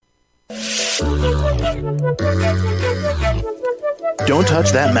Don't touch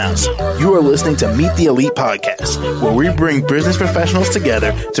that mouse. You are listening to Meet the Elite Podcast, where we bring business professionals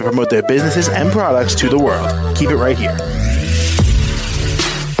together to promote their businesses and products to the world. Keep it right here.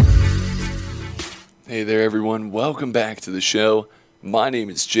 Hey there, everyone. Welcome back to the show. My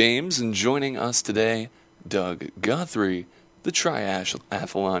name is James, and joining us today, Doug Guthrie, the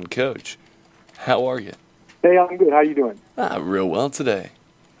triathlon coach. How are you? Hey, I'm good. How you doing? Real well today.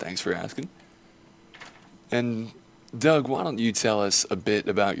 Thanks for asking. And Doug, why don't you tell us a bit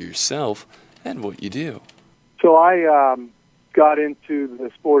about yourself and what you do? So I got into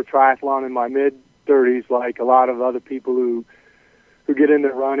the sport of triathlon in my mid-30s, like a lot of other people who get into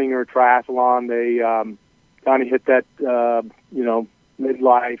running or triathlon. They kind of hit that,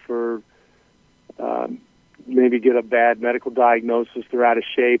 midlife or maybe get a bad medical diagnosis. They're out of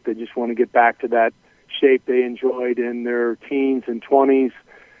shape. They just want to get back to that shape they enjoyed in their teens and 20s.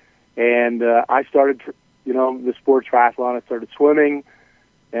 And I started, the sport triathlon. I started swimming,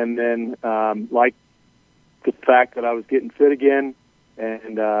 and then liked the fact that I was getting fit again,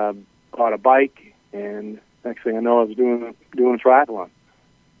 and bought a bike. And next thing I know, I was doing a triathlon.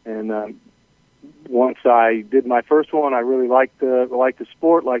 And once I did my first one, I really liked the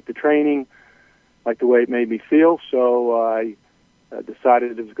sport, liked the training, liked the way it made me feel. So I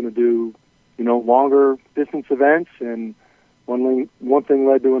decided I was going to do, longer distance events, and one thing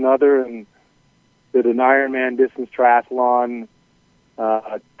led to another, and did an Ironman distance triathlon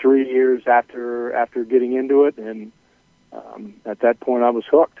 3 years after getting into it, and at that point I was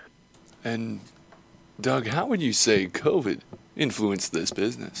hooked. And Doug, how would you say COVID influenced this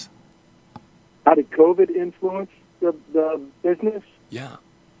business? How did COVID influence the business? Yeah.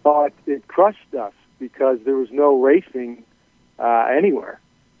 It crushed us because there was no racing anywhere.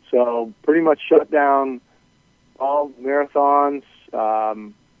 So pretty much shut down all marathons.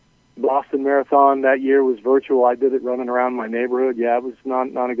 Boston Marathon that year was virtual. I did it running around my neighborhood. Yeah, it was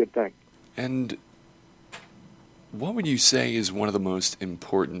not a good thing. And what would you say is one of the most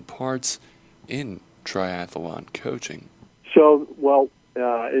important parts in triathlon coaching? So,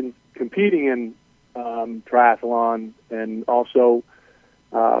 in competing in triathlon, and also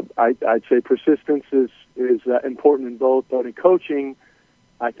I'd say persistence is important in both. But in coaching,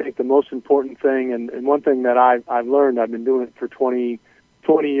 I think the most important thing, and one thing that I've learned, I've been doing it for 20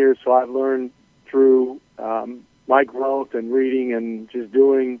 years, so I've learned through my growth and reading and just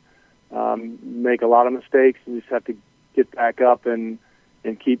doing, make a lot of mistakes, and just have to get back up and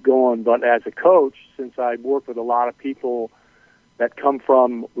keep going. But as a coach, since I work with a lot of people that come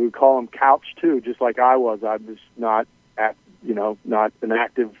from, we call them couch too, just like I was not an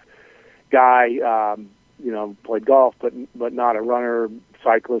active guy, played golf, but not a runner,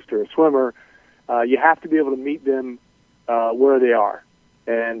 cyclist, or a swimmer. You have to be able to meet them where they are.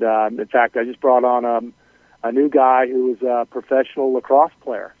 And in fact, I just brought on a new guy who is a professional lacrosse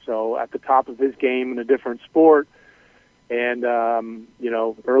player, so at the top of his game in a different sport, and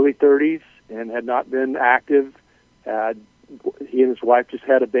early 30s, and had not been active. He and his wife just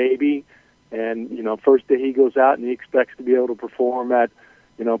had a baby, and first day he goes out and he expects to be able to perform at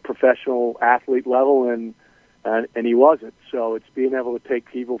professional athlete level, and he wasn't. So it's being able to take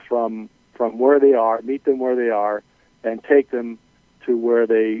people from where they are, meet them where they are, and take them to where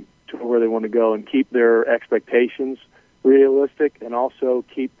they want to go, and keep their expectations realistic, and also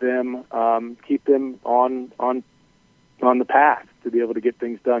keep them on the path to be able to get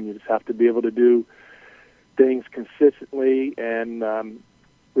things done. You just have to be able to do things consistently and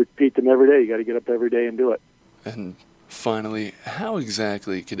repeat them every day. You got to get up every day and do it. And finally, how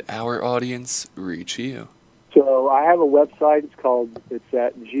exactly could our audience reach you? So I have a website. It's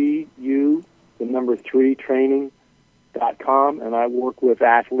at GU3training.com, and I work with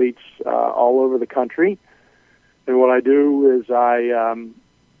athletes all over the country. And what I do is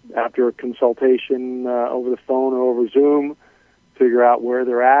after a consultation over the phone or over Zoom, figure out where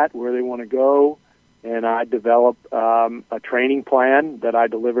they're at, where they want to go, and I develop a training plan that I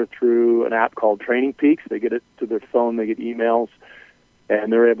deliver through an app called Training Peaks. They get it to their phone, they get emails,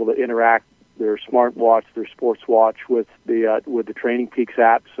 and they're able to interact their smartwatch, their sports watch with the Training Peaks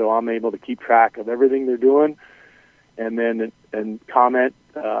app. So I'm able to keep track of everything they're doing, and then comment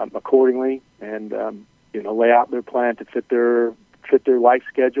accordingly, and lay out their plan to fit their life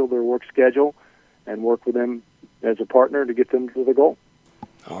schedule, their work schedule, and work with them as a partner to get them to the goal.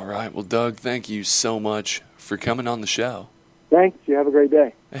 All right. Well, Doug, thank you so much for coming on the show. Thanks. You have a great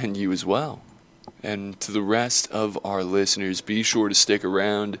day. And you as well. And to the rest of our listeners, be sure to stick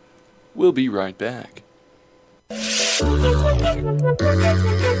around. We'll be right back.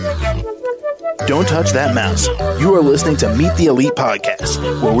 Don't touch that mouse. You are listening to Meet the Elite Podcast,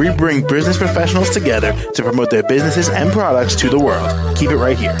 where we bring business professionals together to promote their businesses and products to the world. Keep it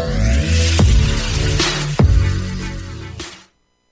right here.